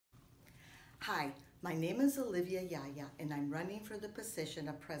Hi, my name is Olivia Yahya, and I'm running for the position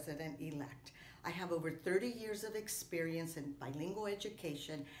of President-elect. I have over 30 years of experience in bilingual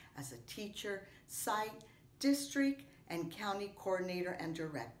education as a teacher, site, district, and county coordinator and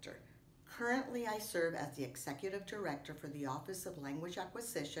director. Currently, I serve as the Executive Director for the Office of Language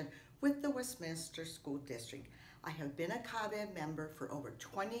Acquisition with the Westminster School District. I have been a CABE member for over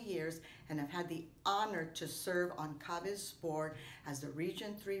 20 years and have had the honor to serve on CABE's board as the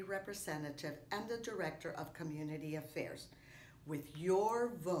Region 3 representative and the Director of Community Affairs. With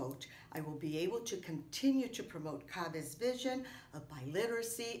your vote, I will be able to continue to promote CABE's vision of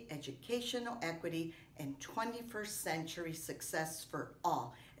biliteracy, educational equity, and 21st century success for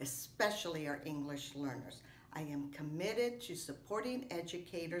all, especially our English learners. I am committed to supporting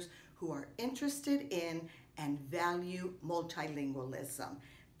educators who are interested in and value multilingualism.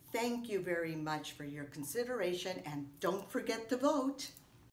 Thank you very much for your consideration, and don't forget to vote.